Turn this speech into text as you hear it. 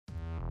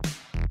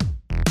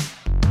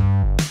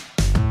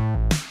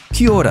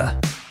Kia ora.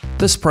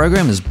 This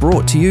program is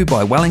brought to you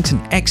by Wellington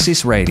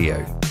Access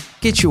Radio.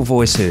 Get your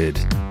voice heard.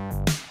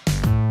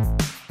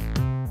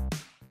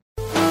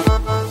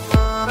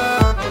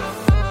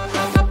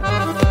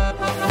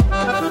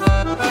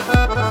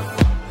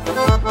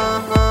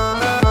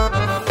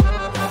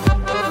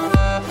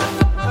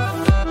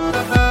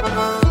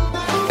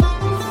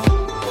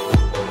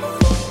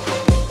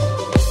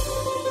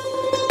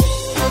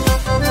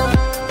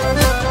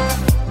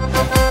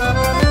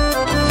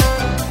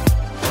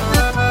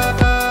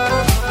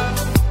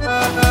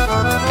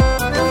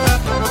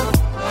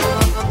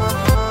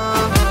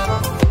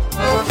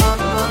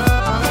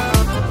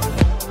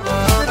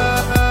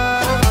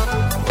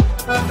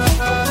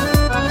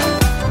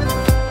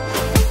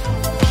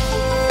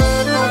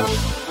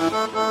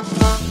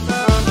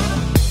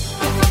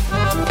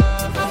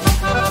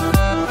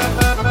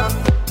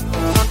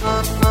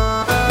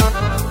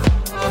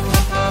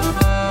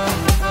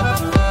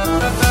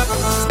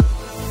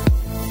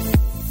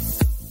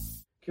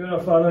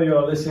 You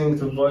are listening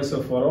to Voice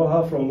of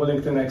Aroha from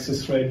Wellington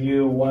Access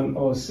Radio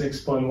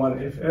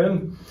 106.1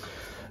 FM.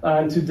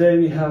 And today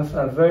we have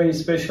a very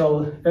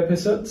special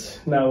episode.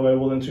 Now I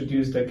will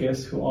introduce the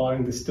guests who are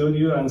in the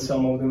studio, and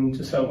some of them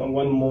just have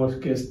one more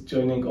guest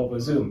joining over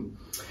Zoom.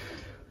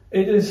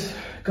 It is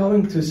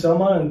going to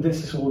summer, and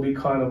this will be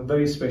kind of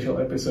very special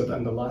episode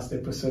and the last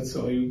episode.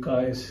 So you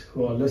guys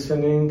who are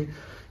listening,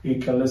 you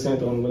can listen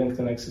it on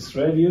Wellington Access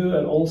Radio,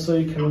 and also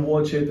you can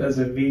watch it as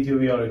a video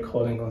we are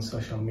recording on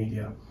social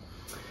media.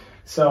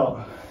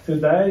 So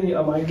today,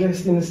 my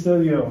guest in the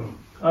studio,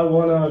 I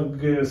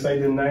want to say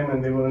the name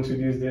and they will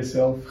introduce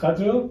themselves.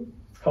 Khadro,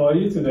 how are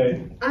you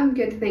today? I'm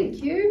good,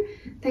 thank you.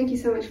 Thank you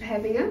so much for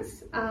having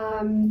us.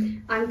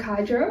 I'm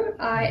Khadro.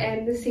 I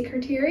am the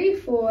Secretary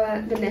for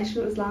the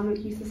National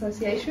Islamic Youth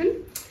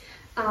Association.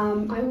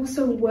 I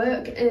also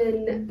work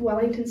in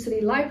Wellington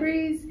City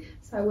Libraries,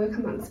 so I work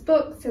amongst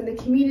books and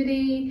the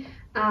community.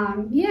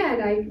 And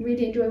I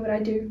really enjoy what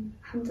I do.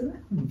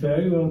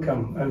 Very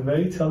welcome and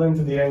very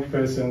talented young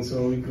person,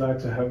 so we're glad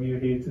to have you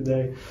here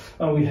today.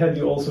 And we had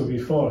you also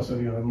before, so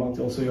you're a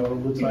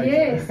good writer.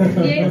 Yes.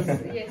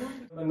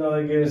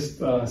 Another guest,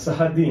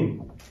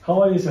 Sahadin.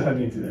 How are you,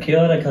 Sahadin, today? Kia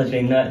ora,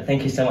 Kajreen.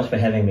 Thank you so much for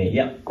having me.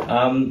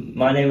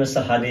 My name is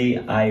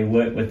Sahadi. I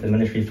work with the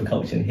Ministry for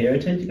Culture and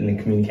Heritage in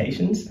the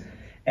Communications,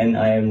 and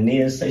I am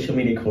NIA's social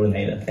media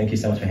coordinator. Thank you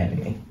so much for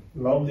having me.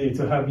 Lovely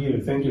to have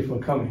you. Thank you for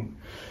coming.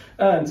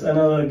 And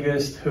another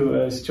guest who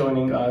is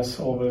joining us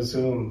over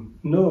Zoom.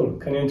 Noor,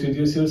 can you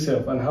introduce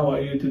yourself and how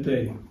are you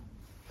today?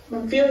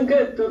 I'm feeling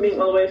good,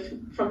 being all the way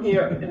from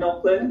here in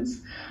Auckland.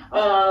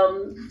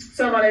 Assalamu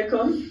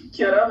alaikum,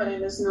 Kia ora, my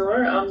name is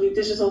Noor. I'm the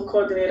digital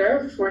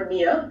coordinator for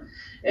NIA.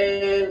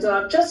 And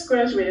I've just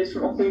graduated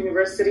from Auckland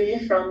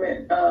University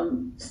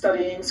from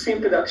studying screen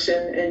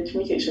production and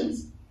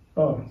communications.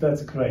 Oh,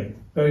 that's great.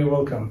 Very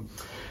welcome.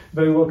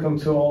 Very welcome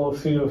to all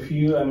three of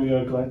you, and we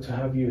are glad to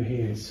have you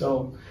here.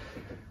 So,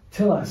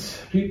 tell us,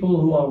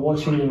 people who are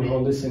watching and who are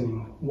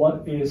listening,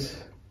 what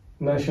is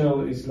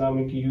National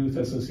Islamic Youth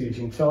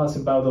Association? Tell us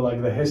about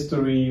the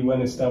history,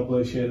 when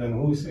established, and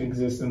who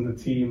exists in the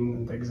team,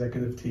 and the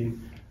executive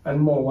team, and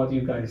more what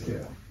you guys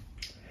do.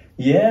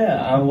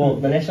 Well,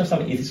 the National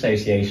Islamic Youth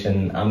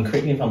Association,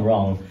 correct me if I'm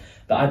wrong,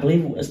 but I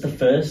believe it's the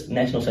first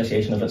national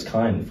association of its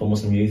kind for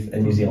Muslim youth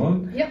in New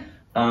Zealand. Yep.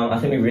 I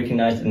think we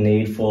recognised the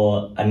need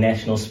for a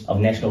national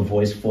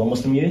voice for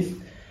Muslim youth.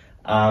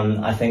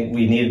 I think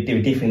we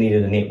definitely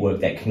needed a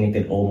network that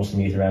connected all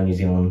Muslim youth around New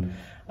Zealand,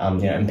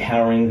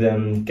 empowering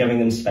them, giving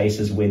them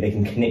spaces where they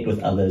can connect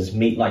with others,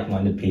 meet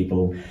like-minded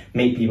people,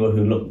 meet people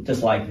who look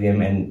just like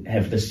them and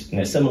have this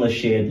similar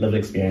shared lived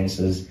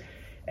experiences,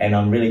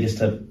 and really just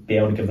to be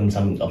able to give them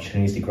some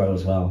opportunities to grow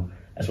as well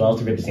as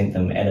to represent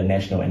them at a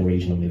national and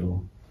regional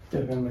level.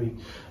 Definitely.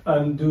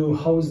 And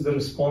how is the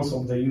response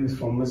of the youth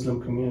from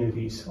Muslim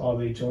communities? Are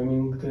they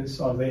joining this?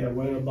 Are they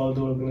aware about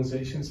the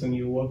organizations and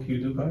your work you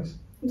do, guys?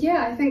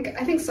 Yeah, I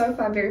think so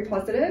far very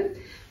positive.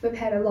 We've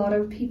had a lot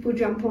of people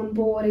jump on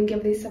board and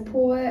give their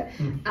support.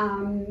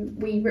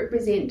 We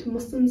represent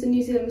Muslims in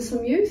New Zealand,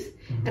 Muslim youth,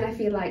 and I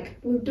feel like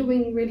we're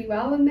doing really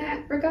well in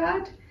that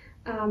regard.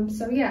 I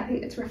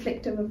think it's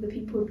reflective of the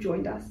people who've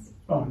joined us.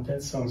 Oh,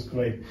 that sounds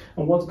great.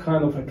 And what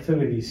kind of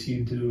activities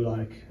you do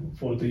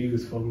for the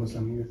youth, for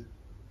Muslim youth?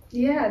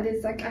 Yeah,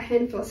 there's a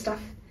handful of stuff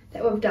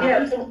that we've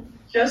done.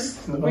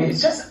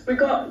 We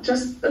got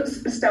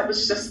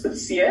established just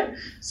this year,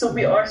 so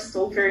we are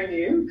still very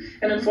new,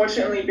 and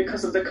unfortunately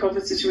because of the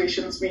COVID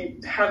situations we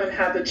haven't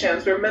had the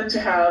chance. We were meant to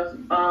have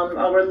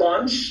our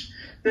launch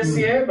this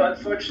year, but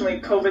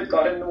unfortunately COVID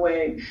got in the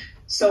way,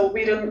 so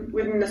we didn't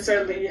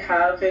necessarily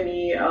have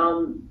any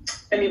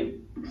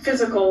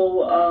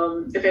physical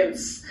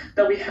events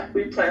that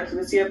we planned for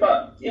this year.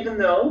 But even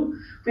though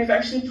we've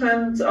actually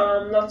planned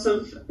lots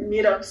of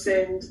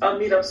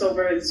meetups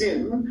over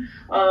Zoom,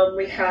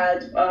 we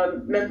had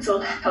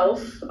mental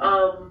health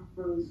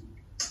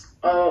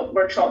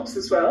workshops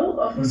as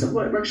well.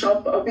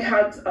 Workshop? We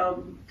had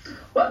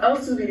what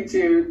else did we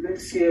do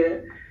this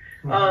year?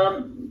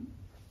 Trying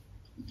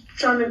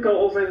to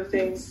go over the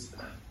things.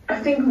 I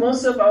think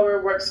most of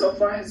our work so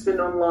far has been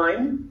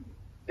online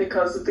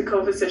because of the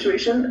COVID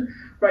situation.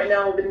 Right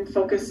now, we've been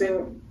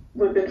focusing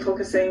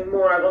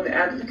more on the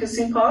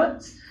advocacy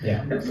part.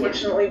 Yeah.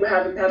 Unfortunately, we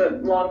haven't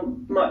had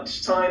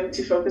much time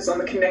to focus on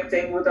the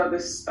connecting with other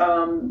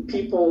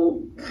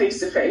people face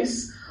to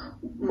face.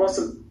 Most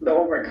of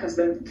our work has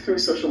been through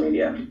social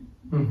media.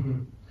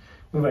 Mm-hmm.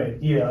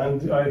 Right, yeah,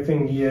 and I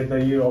think the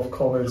year of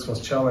COVID was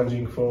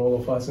challenging for all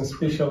of us, and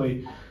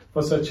especially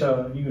for such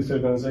a youth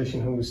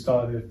organization who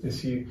started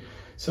this year.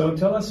 So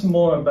tell us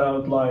more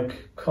about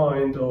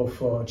kind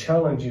of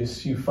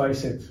challenges you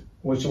faced,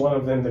 which one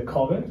of them the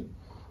COVID,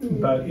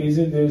 but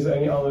there's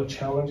any other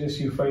challenges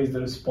you face,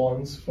 the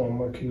response from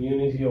a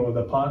community or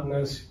the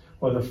partners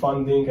or the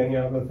funding, any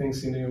other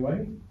things in your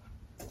way?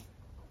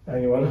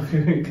 Any one of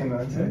you can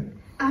answer?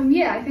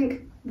 Yeah, I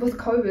think with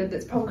COVID,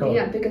 that's probably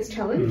our biggest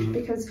challenge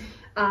because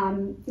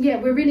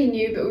we're really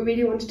new, but we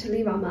really wanted to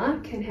leave our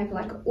mark and have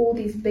all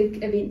these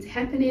big events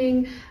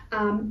happening.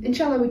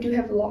 Inshallah, we do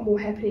have a lot more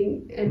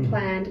happening and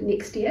planned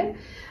next year.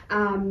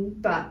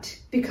 But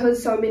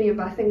because so many of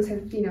our things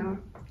have,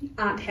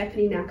 aren't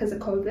happening now because of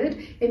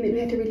COVID, it meant we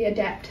had to really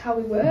adapt how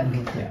we work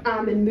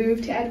and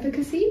move to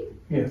advocacy.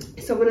 Yeah.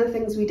 So one of the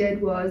things we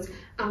did was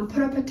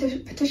put up a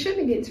petition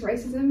against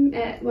racism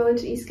at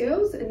Wellington East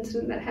Girls, an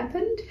incident that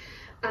happened.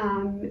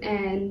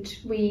 And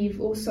we've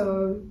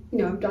also,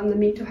 done the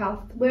mental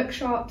health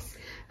workshops.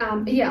 A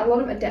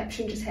lot of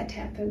adaptation just had to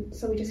happen.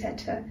 So we just had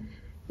to,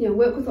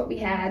 work with what we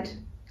had,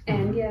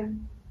 and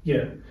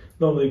Yeah,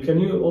 lovely. Can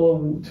you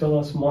all tell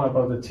us more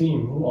about the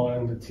team? Who are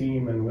in the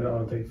team and where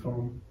are they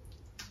from?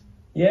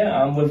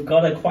 Yeah, we've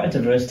got a quite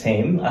diverse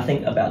team. I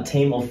think about a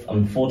team of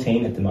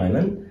 14 at the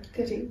moment.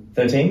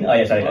 13? Oh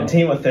yeah, sorry, a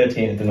team of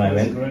 13 at the moment.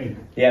 That's great.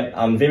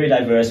 Yeah, very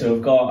diverse. So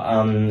we've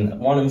got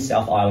one in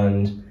South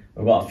Island.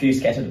 We've got a few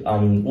scattered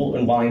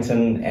in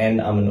Wellington and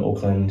in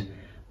Auckland.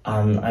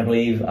 I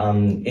believe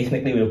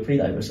ethnically we're pretty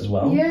diverse as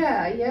well.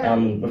 Yeah.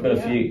 We've got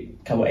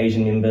couple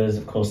Asian members,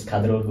 of course,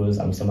 Kadro, who is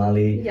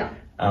Somali. Yeah.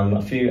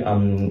 A few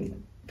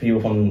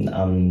people from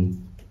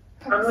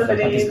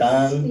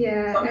Pakistan.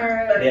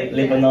 Arab.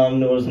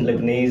 Lebanon, or some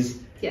Lebanese.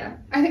 Yeah,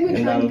 I think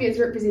we're trying to be as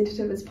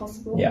representative as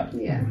possible. Yeah.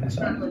 That's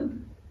right.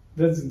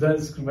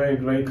 That's very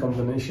great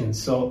combination.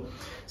 So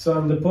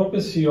the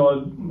purpose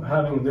you're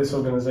having this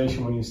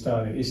organization when you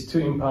started is to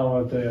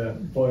empower the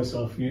voice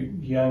of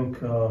young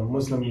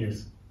Muslim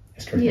youth.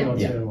 That's true.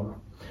 Yeah.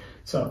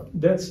 So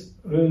that's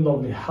really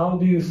lovely. How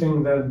do you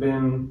think that's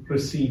been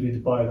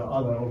received by the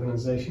other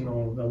organization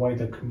or the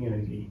wider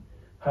community?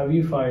 Have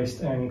you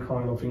faced any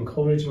kind of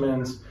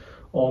encouragement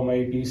or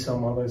maybe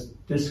some other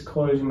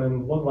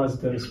discouragement? What was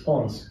the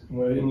response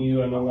when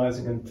you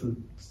analyzing it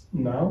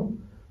now?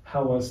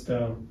 How was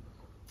the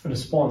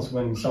response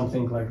when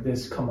something like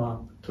this come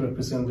up to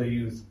represent the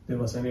youth? There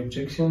was any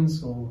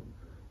objections or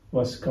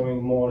was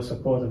going more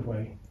supportive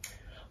way?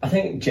 I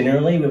think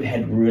generally we've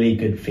had really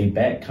good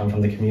feedback come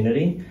from the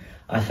community.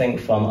 I think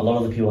from a lot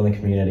of the people in the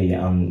community,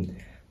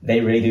 they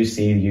really do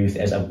see the youth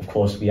as, of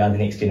course, we are the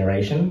next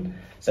generation.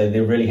 So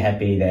they're really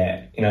happy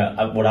that,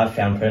 what I've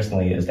found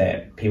personally is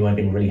that people have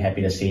been really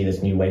happy to see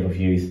this new wave of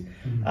youth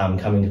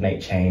coming to make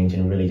change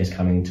and really just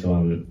coming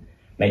to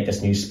make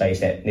this new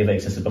space that never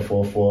existed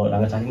before for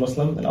Rangatahi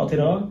Muslim in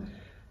Aotearoa.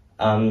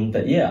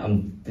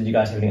 Did you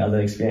guys have any other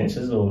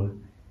experiences or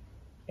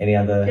any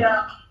other?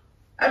 Yeah,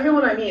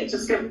 everyone I meet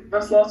just give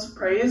us lots of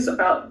praise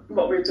about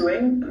what we're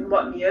doing, and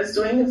what Nia is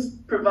doing is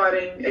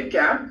providing a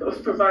gap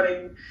of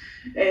providing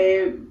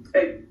a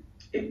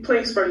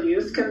place where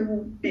youth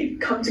can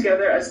come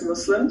together as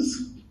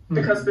Muslims,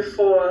 because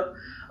before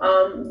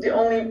the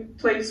only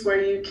place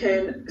where you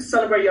can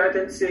celebrate your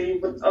identity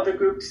with other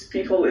groups of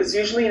people is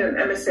usually in an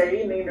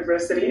MSA in a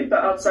university, but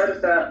outside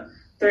of that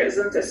there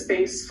isn't a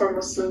space for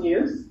Muslim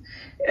youth.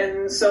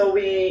 And so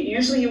we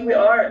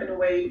are in a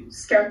way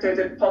scattered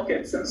in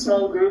pockets and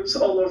small groups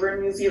all over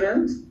New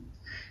Zealand,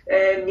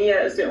 and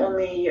NIA is the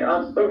only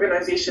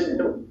organization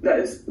that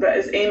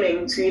is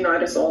aiming to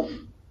unite us all.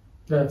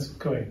 That's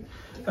great.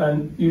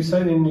 And you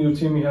said in your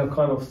team you have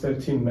kind of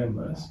 13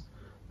 members,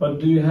 but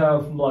do you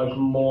have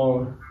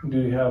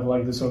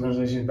this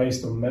organization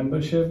based on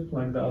membership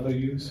like the other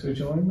youths who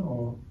join,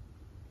 or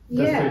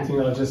the 13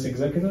 are just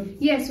executive?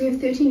 Yes, we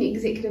have 13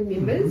 executive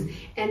members,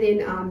 and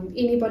then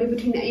anybody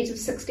between the age of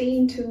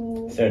 16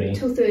 till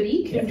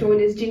 30 can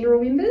join as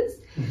general members,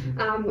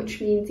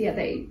 which means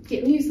they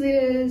get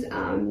newsletters,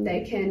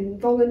 they can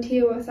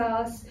volunteer with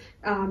us,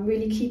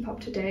 really keep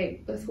up to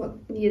date with what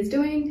NIA's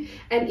doing,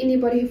 and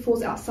anybody who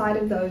falls outside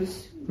of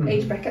those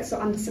age brackets, so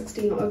under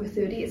 16 or over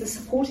 30, is a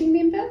supporting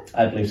member.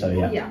 I believe so,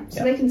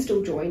 So they can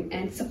still join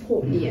and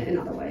support NIA in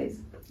other ways.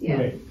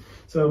 Okay.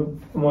 So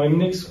my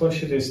next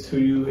question is to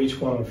you, each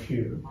one of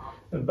you,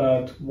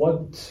 about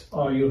what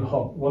are your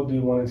hope? What do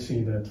you want to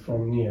see that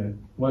from NIA?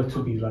 What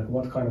to be like?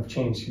 What kind of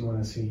change you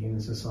want to see in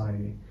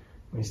society?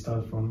 We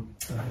start from.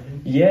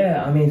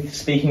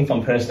 Speaking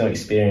from personal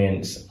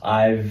experience,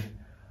 I've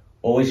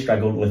always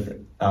struggled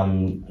with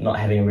not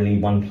having really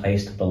one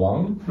place to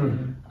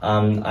belong.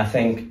 I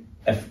think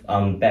if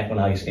back when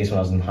I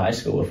was in high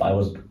school, if I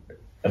was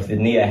if the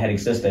NIA had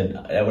existed,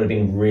 it would have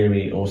been really,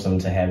 really awesome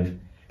to have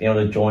been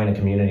able to join a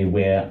community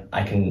where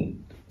I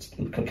can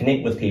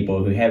connect with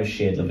people who have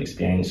shared lived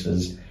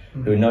experiences,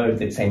 who know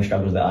the same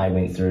struggles that I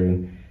went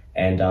through.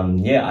 And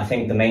I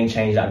think the main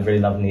change that I'd really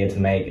love NIA to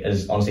make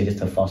is honestly just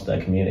to foster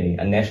a community,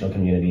 a national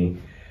community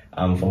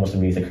for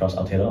Muslim youth across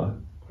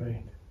Aotearoa.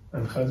 Great.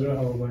 And Khadra,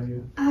 how about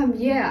you?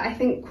 I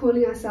think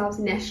calling ourselves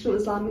National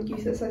Islamic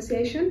Youth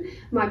Association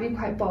might be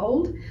quite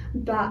bold,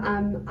 but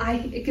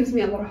it gives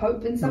me a lot of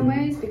hope in some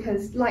ways,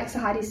 because like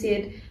Sahadi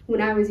said,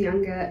 when I was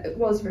younger,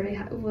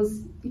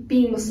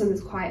 being Muslim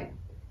is quite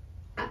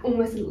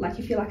almost like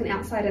you feel like an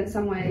outsider in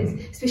some ways,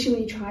 especially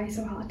when you try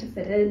so hard to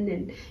fit in,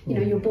 and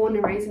you're born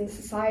and raised in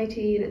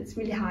society, and it's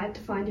really hard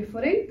to find your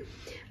footing.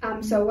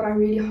 So what I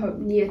really hope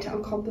NIA to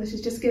accomplish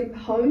is just give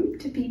home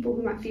to people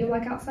who might feel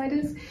like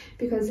outsiders,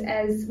 because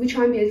as we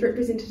try and be as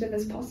representative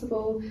as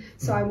possible,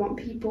 so I want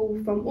people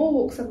from all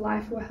walks of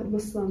life who are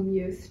Muslim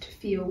youth to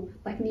feel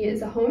like NIA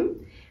is a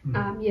home. So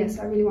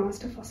I really want us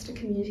to foster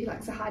community,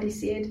 like Sahadi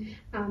said,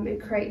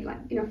 and create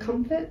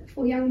comfort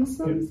for young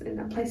Muslims and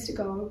a place to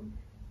go.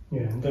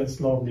 Yeah, that's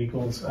lovely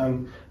goals.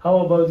 And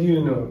how about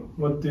you, Noor?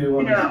 What do you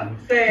want to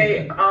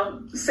say?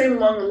 Same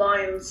along the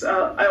lines.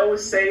 I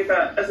always say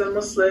that as a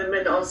Muslim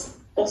and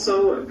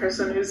also a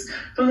person who's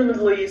from the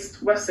Middle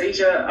East, West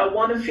Asia, I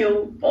want to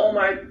feel all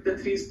my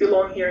identities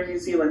belong here in New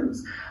Zealand.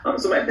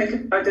 So my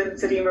ethnic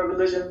identity, my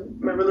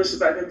religious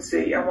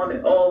identity, I want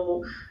it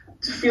all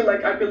to feel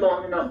like I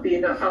belong and not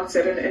being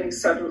outside in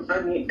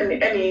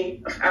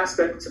any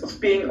aspect of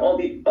being all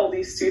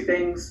these two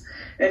things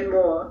and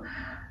more.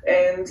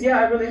 And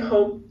I really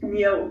hope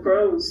NIA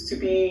grows to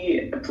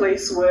be a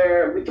place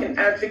where we can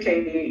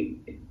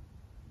advocate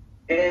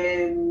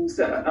and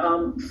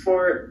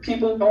for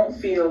people who don't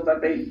feel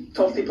that they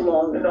totally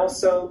belong, and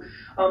also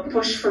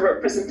push for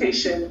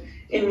representation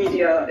in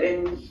media,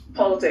 in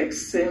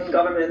politics, in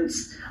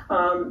governments,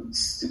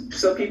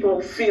 so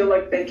people feel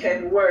like they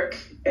can work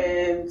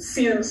and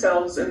see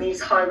themselves in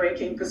these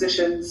high-ranking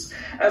positions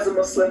as a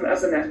Muslim,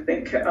 as an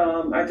ethnic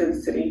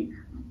identity.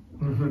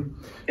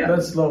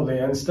 That's lovely.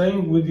 And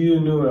staying with you,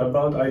 Noor,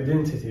 about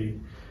identity.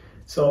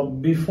 So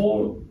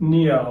before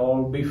NIA,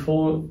 or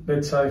before,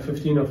 let's say,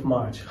 15th of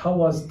March, how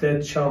was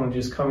that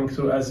challenges coming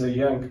through as a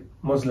young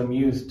Muslim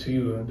youth to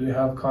you? Do you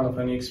have kind of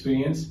any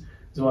experience?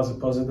 Was it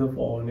positive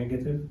or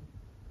negative?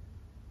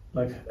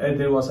 Like,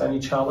 there was any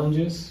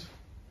challenges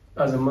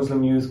as a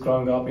Muslim youth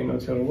growing up in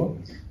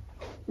Aotearoa?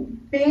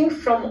 Being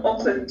from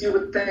Auckland, you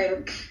would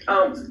think,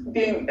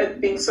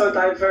 being so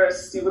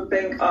diverse, you would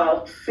think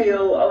I'll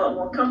feel a lot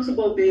more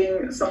comfortable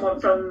being someone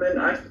from an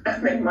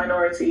ethnic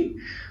minority.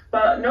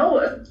 But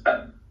no,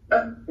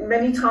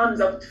 many times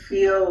I would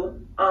feel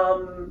a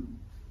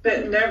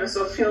bit nervous,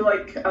 or feel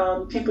like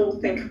people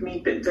think of me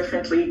a bit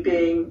differently,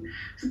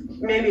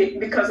 maybe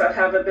because I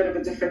have a bit of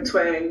a different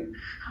twang,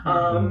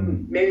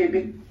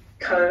 maybe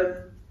because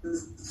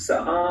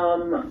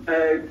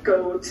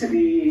go to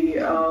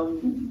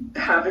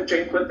have a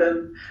drink with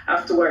them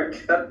after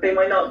work, that they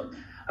might not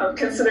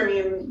consider me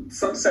in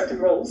some certain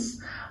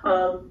roles.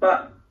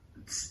 But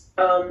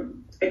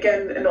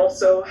again, and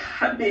also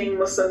being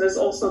Muslim, there's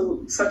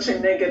also such a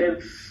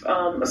negative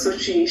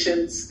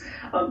associations,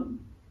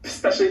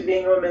 especially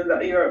being women,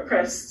 that you're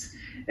oppressed,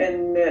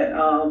 and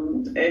I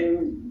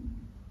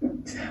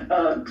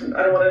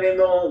don't want to name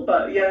them all,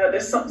 but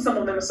there's some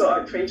of them are so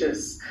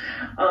outrageous.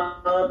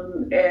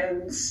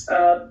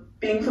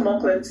 Being from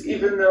Auckland,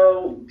 even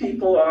though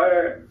people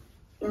are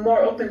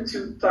more open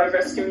to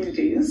diverse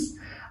communities,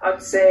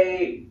 I'd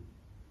say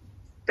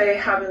they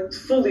haven't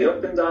fully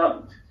opened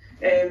up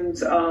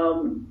and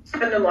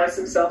analyzed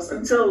themselves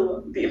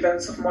until the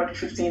events of March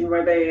 15,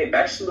 where they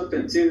actually looked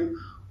into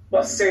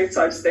what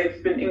stereotypes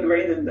they've been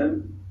ingrained in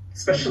them,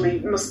 especially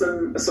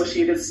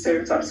Muslim-associated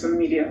stereotypes from the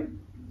media.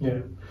 Yeah.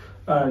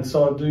 And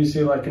so do you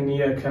see like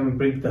NIA can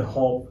bring the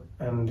hope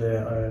and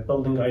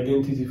building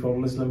identity for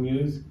Muslim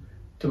youth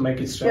to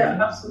make it stronger?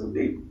 Yeah,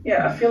 absolutely.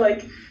 Yeah, I feel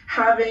like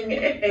having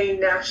a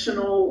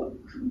national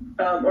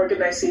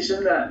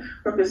organization that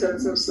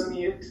represents Muslim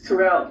youth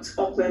throughout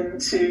Auckland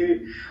to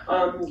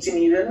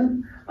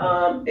Dunedin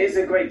is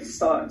a great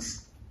start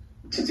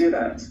to do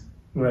that.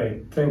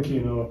 Great, thank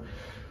you, Noor.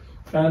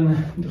 And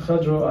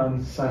Khadra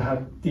and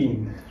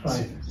Sahadin,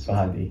 right?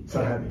 Sahadi.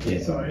 Yeah.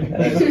 Sorry.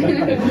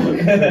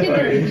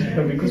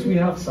 Because we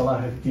have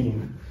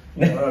Salahuddin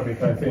in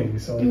Arabic, I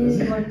think. So is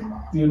it like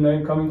your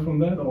name coming from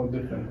that or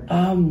different?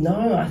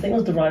 No, I think it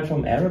was derived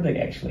from Arabic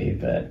actually,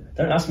 but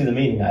don't ask me the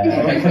meaning. I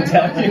can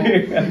tell you.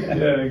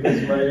 Yeah,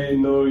 because I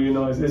know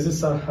is it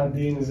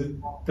Salahuddin? Is it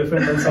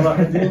different than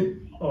Salahuddin?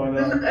 Or no?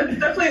 It's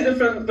definitely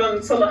different than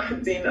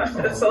Salahuddin.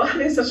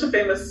 Salahuddin is such a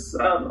famous,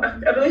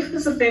 I believe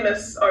it's a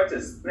famous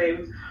artist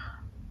name.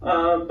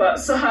 But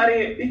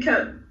Sahari, you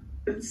can't,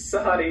 it's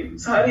Sahari.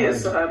 Sahari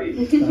is Sahari.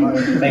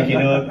 Thank you,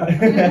 Noor.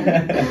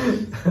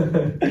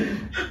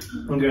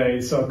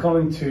 Okay, so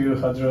coming to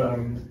Khadra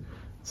and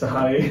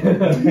Sahari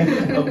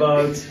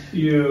about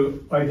your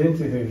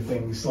identity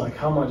things, like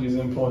how much is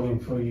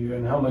important for you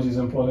and how much is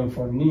important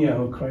for NIA,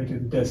 who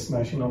created this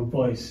national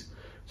voice,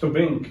 to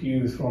bring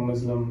youth from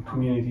Muslim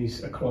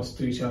communities across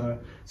to each other.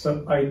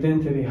 So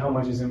identity, how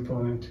much is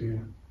important to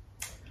you?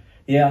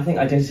 Yeah, I think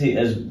identity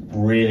is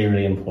really,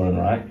 really important,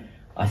 right?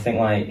 I think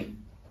like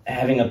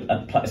having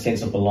a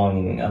sense of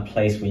belonging, a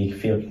place where you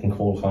feel you can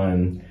call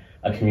home,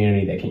 a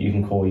community that you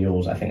can call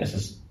yours, I think this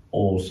is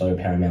also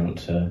paramount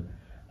to,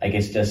 I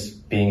guess,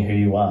 just being who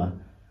you are.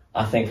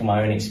 I think from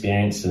my own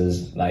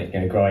experiences, like,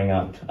 growing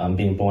up,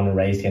 being born and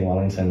raised here in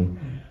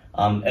Wellington,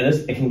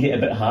 it can get a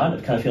bit hard.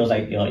 It kind of feels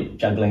like you're like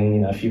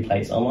juggling, a few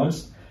plates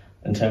almost,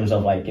 in terms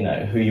of like,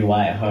 who you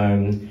are at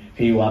home,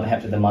 who you are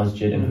perhaps at the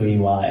masjid, and who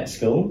you are at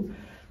school.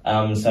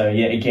 So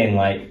yeah, again,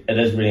 like, it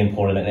is really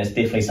important, and it's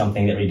definitely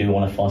something that we do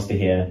want to foster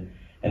here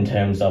in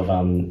terms of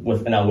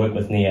in our work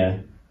with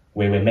NIA,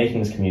 where we're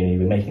making this community,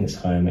 we're making this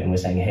home, and we're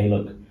saying, hey,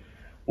 look,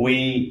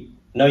 we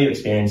know your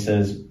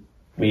experiences,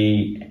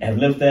 we have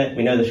lived it,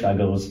 we know the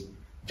struggles,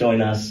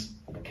 join us,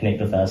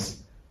 connect with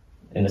us,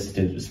 and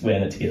we're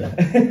in it together.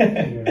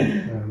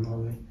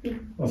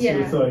 What's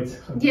your thoughts?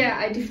 Yeah,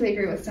 I definitely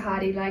agree with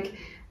Sahadi. Like,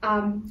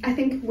 I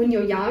think when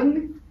you're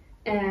young,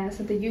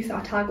 so the youth,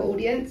 our target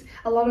audience,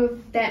 a lot of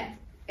that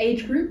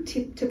age group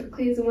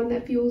typically is the one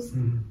that feels,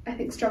 I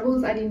think,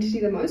 struggles identity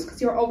the most,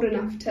 because you're old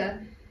enough to,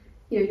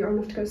 you're old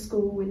enough to go to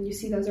school and you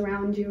see those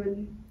around you,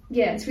 and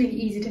yeah, it's really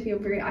easy to feel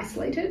very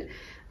isolated.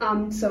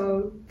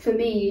 So for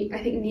me,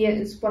 I think NIA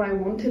is what I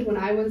wanted when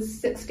I was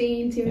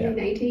 16, 17,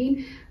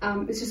 18.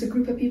 It's just a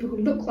group of people who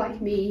look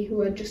like me, who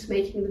are just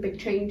making the big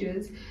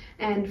changes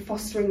and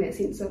fostering that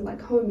sense of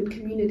like home and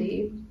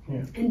community,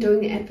 and doing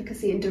the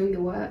advocacy and doing the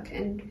work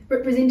and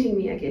representing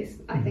me, I guess.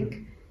 I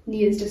think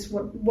NIA is just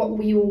what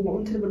we all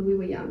wanted when we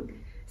were young.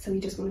 So we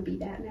just want to be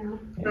that now.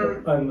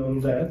 And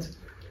on that,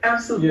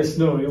 absolutely. Yes,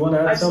 no, you want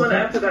to add something? I just want to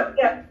add to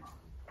that.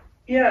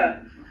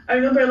 Yeah. I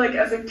remember, like,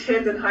 as a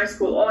kid in high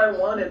school, all I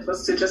wanted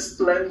was to just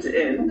blend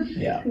in.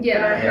 Yeah.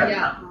 And I had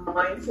that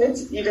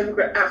mindset even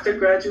after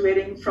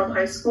graduating from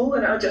high school,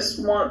 and I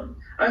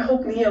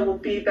hope NIA will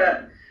be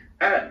that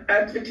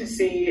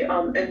advocacy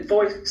and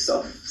voice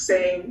of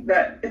saying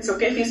that it's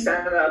okay if you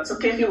stand out, it's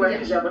okay if you wear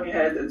hijab on your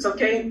head, it's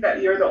okay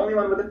that you're the only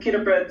one with a pita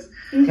bread.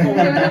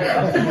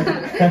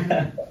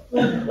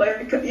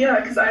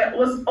 Because I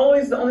was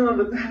always the only one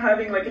with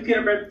having like a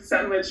pita bread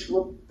sandwich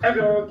with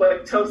everyone with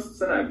like toasts,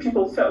 and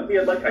people felt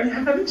weird, like, are you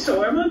having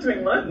shawarma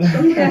during lunch?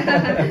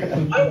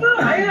 I know,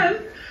 I am.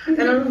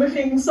 And I remember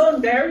feeling so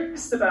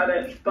embarrassed about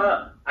it,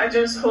 but I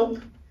just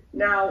hope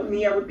now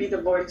NIA would be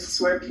the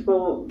voice where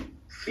people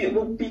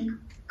will be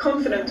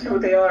confident who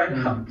they are and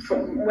how,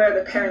 from where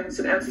their parents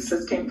and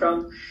ancestors came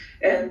from,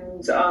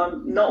 and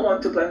not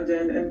want to blend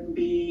in and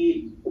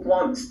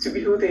want to be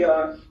who they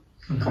are,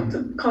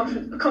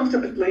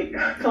 comfortably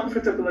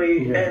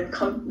and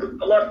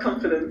with a lot of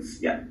confidence.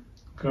 Yeah.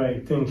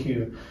 Great, thank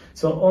you.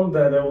 So on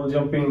that, I will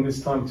jump in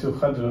this time to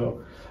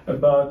Khadro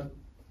about.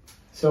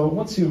 So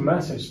what's your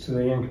message to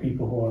the young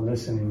people who are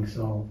listening?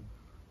 So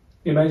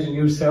imagine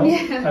yourself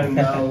and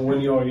now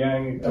when you're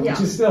young,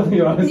 which is still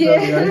young,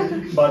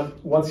 but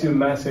what's your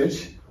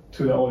message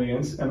to the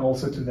audience and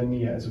also to the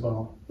NIA as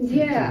well?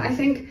 Yeah, I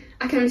think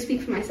I can only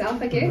speak for myself,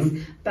 I guess,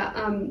 but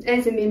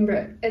as an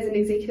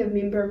executive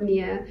member of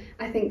NIA,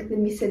 I think the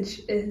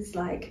message is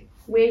like,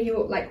 we're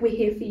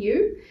here for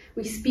you,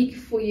 we speak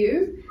for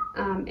you,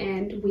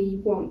 and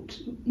we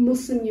want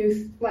Muslim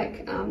youth,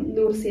 like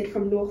Noor said,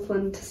 from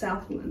Northland to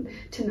Southland,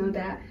 to know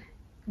that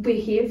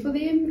we're here for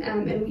them,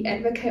 and we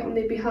advocate on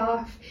their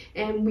behalf,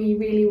 and we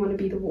really want to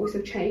be the voice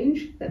of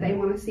change that they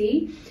want to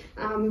see.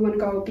 We want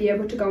to be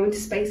able to go into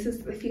spaces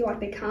that they feel like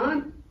they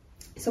can't,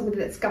 so whether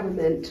that's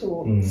government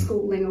or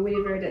schooling or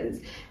whatever it is,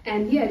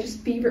 and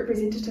just be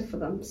representative for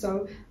them.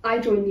 So I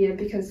joined NIA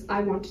because I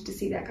wanted to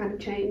see that kind of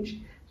change.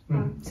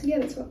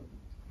 That's what.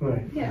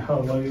 Right. Yeah. How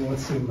about you?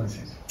 What's your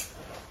message?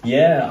 What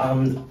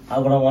I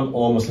want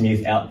all Muslim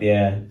youth out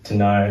there to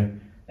know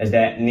is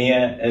that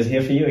NIA is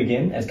here for you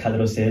again, as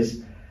Khadro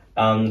says.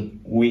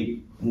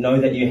 We know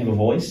that you have a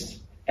voice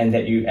and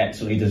that you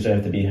absolutely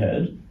deserve to be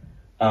heard.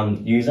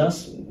 Use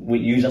us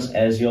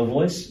as your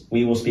voice.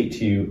 We will speak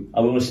to you. I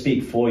will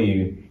speak for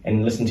you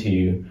and listen to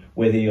you,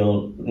 whether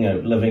you're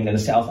living in the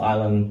South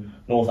Island,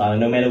 North Island,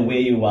 no matter where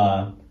you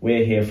are,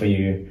 we're here for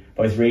you,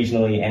 both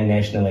regionally and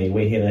nationally.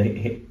 We're here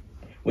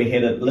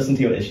to listen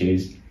to your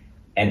issues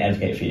and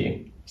advocate for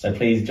you. So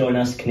please join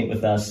us, connect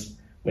with us.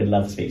 We'd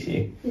love to speak to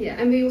you. Yeah,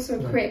 and we also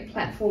create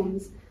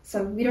platforms.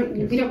 So we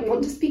don't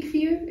want to speak for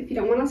you if you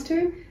don't want us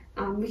to.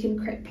 We can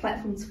create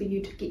platforms for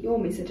you to get your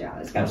message out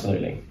as well.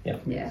 Absolutely,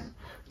 yeah.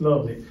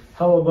 Lovely.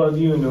 How about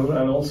you, Noor?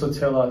 And also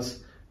tell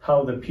us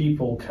how the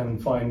people can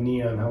find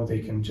NIA and how they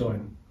can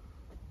join.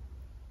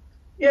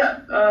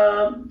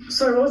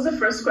 Sorry, what was the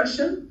first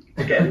question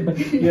again?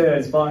 What's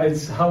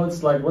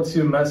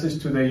your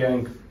message to the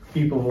young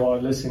people who are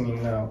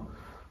listening now?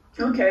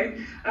 Okay,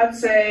 I'd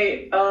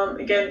say,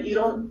 again,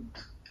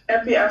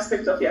 every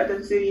aspect of your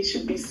identity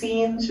should be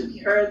seen, should be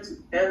heard,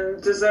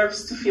 and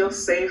deserves to feel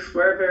safe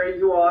wherever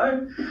you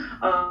are.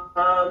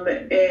 And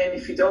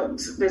if you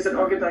don't, there's an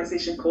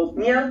organization called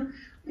NIA,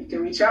 you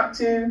can reach out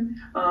to,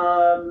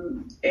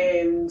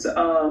 and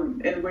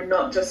we're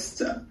not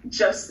just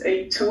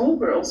a tool,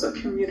 we're also a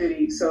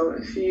community. So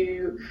if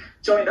you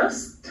join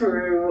us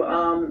through,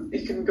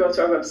 you can go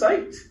to our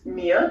website,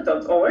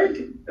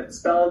 nia.org. It's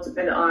spelled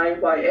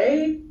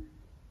NIYA.org,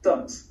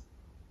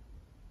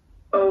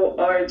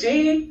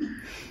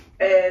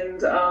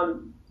 and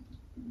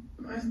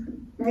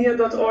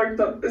nia.org.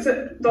 Is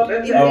it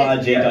 .nz?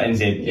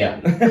 .org.nz, yeah.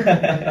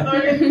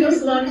 We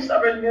just launched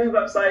our new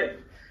website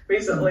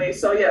recently,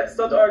 so yeah, it's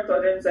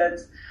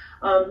 .org.nz.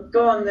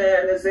 Go on there,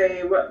 and there's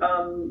a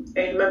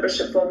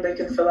membership form they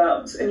can fill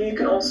out, and you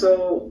can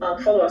also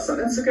follow us on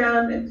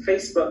Instagram and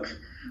Facebook,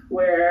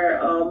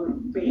 where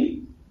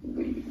we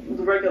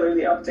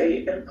regularly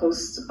update and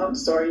post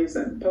stories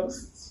and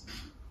posts.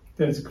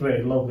 That's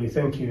great, lovely,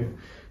 thank you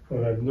for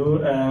that,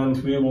 Noor. And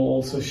we will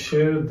also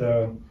share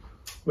the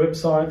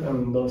website,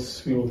 and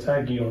thus we will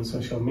tag you on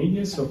social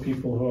media, so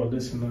people who are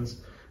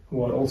listeners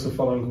who are also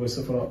following Voice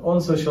of Aroha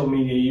on social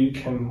media, you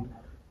can,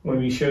 when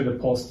we share the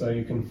poster,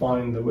 you can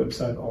find the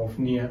website of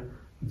NIA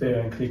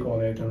there and click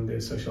on it on their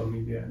social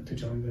media to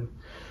join them.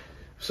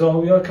 So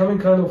we are coming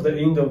kind of the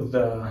end of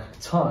the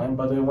time,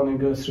 but I want to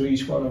go through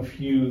each one of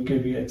you,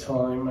 give you a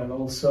time, and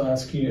also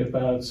ask you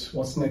about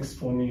what's next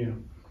for NIA.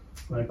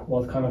 Like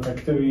what kind of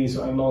activities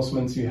or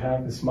announcements you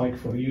have. This mic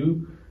for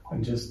you,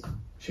 and just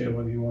share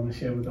what you want to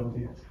share with the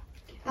audience.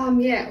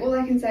 Yeah, all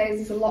I can say is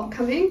there's a lot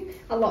coming,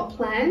 a lot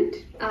planned,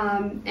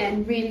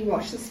 and really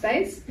watch the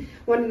space.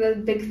 One of the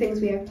big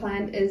things we have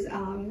planned is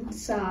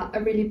a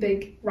really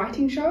big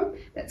writing show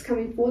that's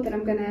coming forward that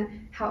I'm going to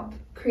help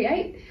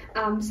create.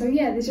 So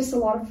yeah, there's just a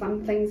lot of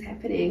fun things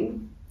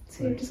happening.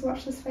 So Right. just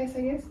watch the space,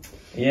 I guess.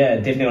 Yeah,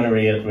 definitely want to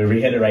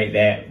reiterate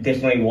that.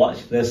 Definitely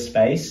watch this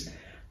space.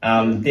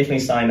 Definitely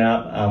sign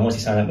up. Once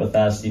you sign up with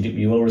us,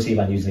 you will receive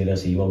our newsletter,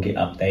 so you will get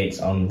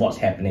updates on what's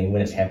happening,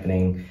 when it's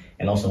happening,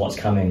 and also what's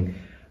coming.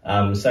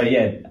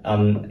 Again,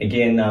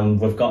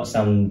 we've got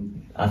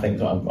some, I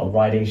think, a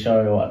writing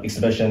show or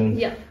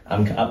exhibition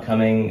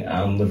upcoming.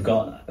 We've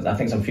got, I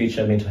think, some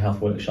future mental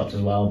health workshops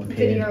as well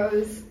prepared.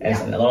 Videos. And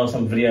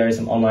some videos,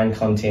 some online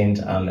content.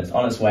 It's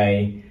on its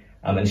way,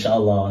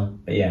 inshallah.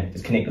 But yeah,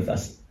 just connect with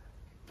us.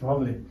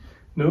 Lovely.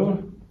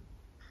 Noor?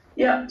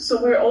 Yeah, so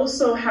we're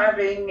also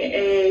having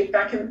a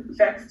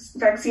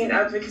vaccine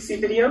advocacy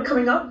video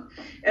coming up,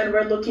 and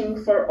we're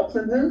looking for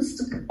Aucklanders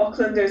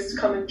to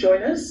come and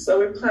join us. So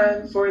we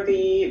plan for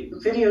the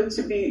video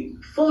to be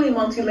fully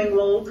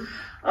multilingual.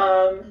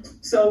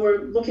 So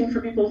we're looking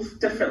for people of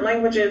different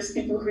languages,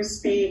 people who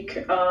speak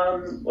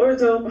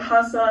Urdu,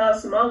 Bahasa,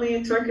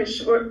 Somali,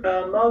 Turkish,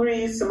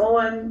 Maori,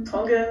 Samoan,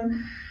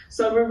 Tongan.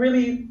 So we're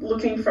really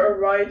looking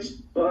for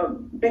a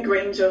big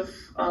range of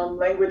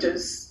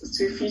languages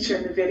to feature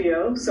in the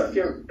video. So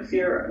if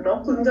you're an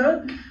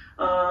Aucklander,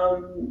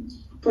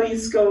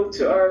 please go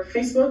to our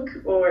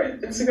Facebook or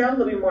Instagram.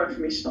 There'll be more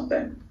information up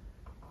there.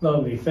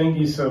 Lovely, thank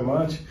you so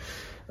much.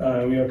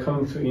 We are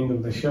coming to the end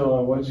of the show.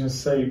 I want to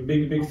just say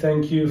big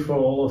thank you for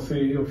all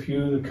three of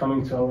you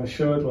coming to our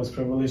show. It was a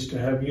privilege to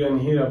have you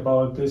and hear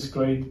about this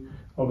great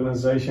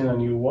organization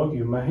and your work,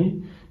 you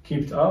Mahi.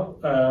 Keep it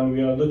up, and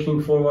we are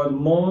looking forward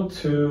more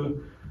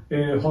to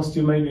host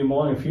you maybe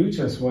more in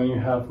futures when you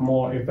have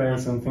more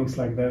events and things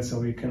like that, so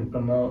we can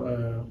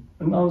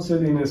announce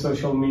it in the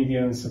social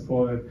media and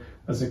support it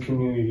as a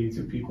community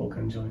so people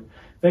can join.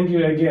 Thank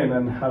you again,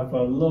 and have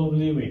a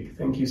lovely week.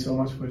 Thank you so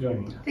much for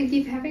joining. Thank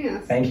you for having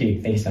us. Thank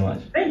you so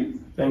much. Thanks.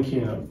 Thank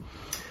you.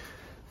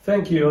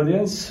 Thank you,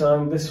 audience.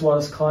 This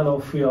was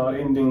we are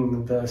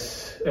ending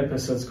this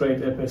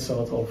great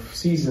episode of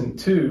season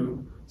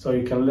 2. So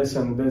you can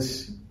listen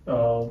this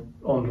on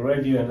the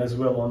radio and as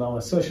well on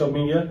our social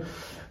media.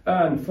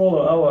 And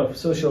follow our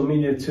social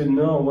media to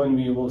know when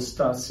we will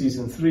start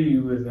season 3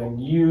 with the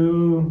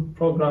new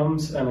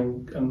programs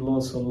and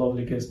also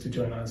lovely guests to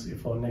join us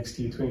for next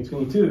year,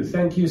 2022.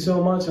 Thank you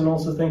so much, and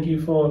also thank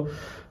you for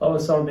our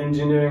sound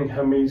engineering,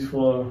 Hamid,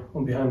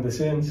 on behind the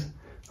scenes,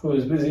 who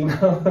is busy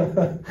now.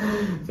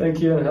 Thank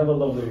you, and have a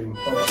lovely week.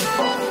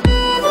 Bye-bye.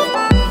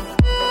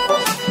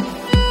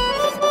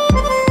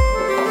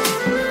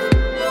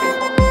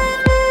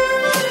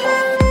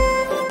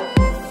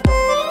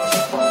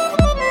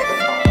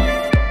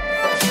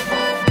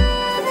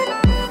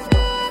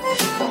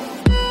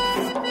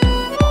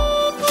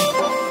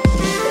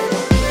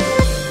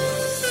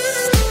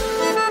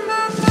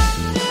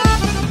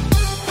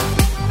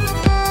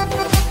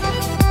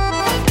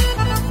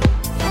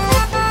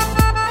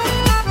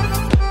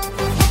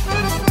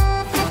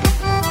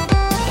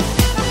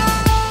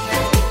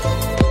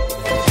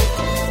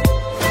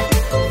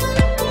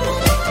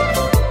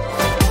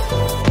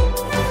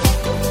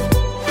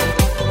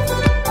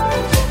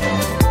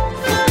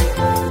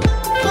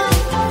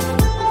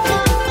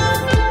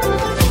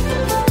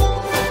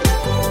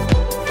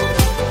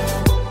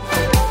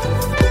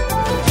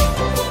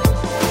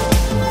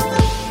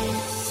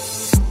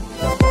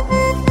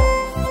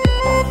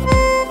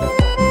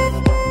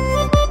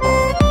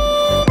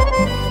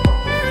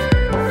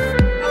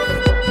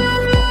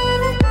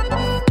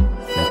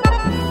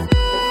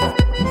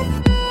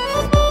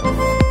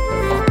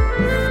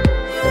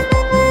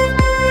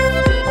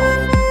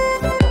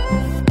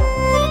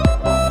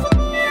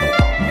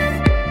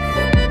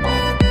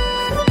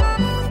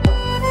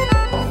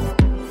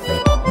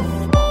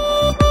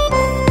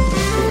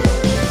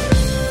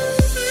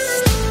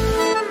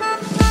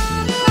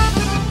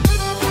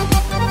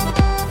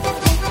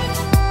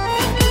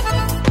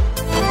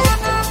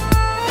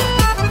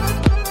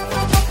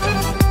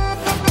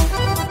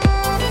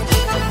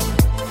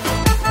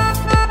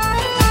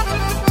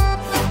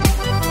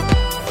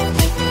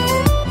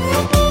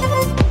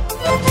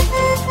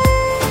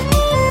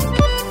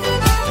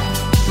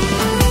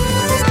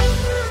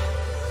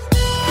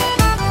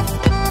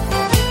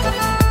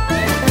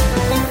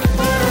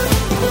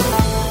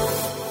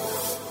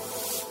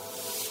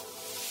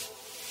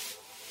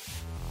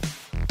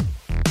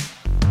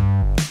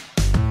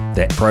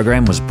 That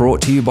program was brought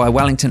to you by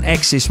Wellington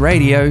Access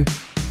Radio.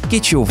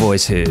 Get your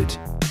voice heard.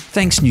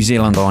 Thanks New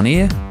Zealand On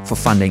Air for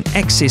funding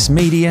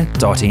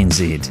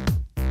accessmedia.nz.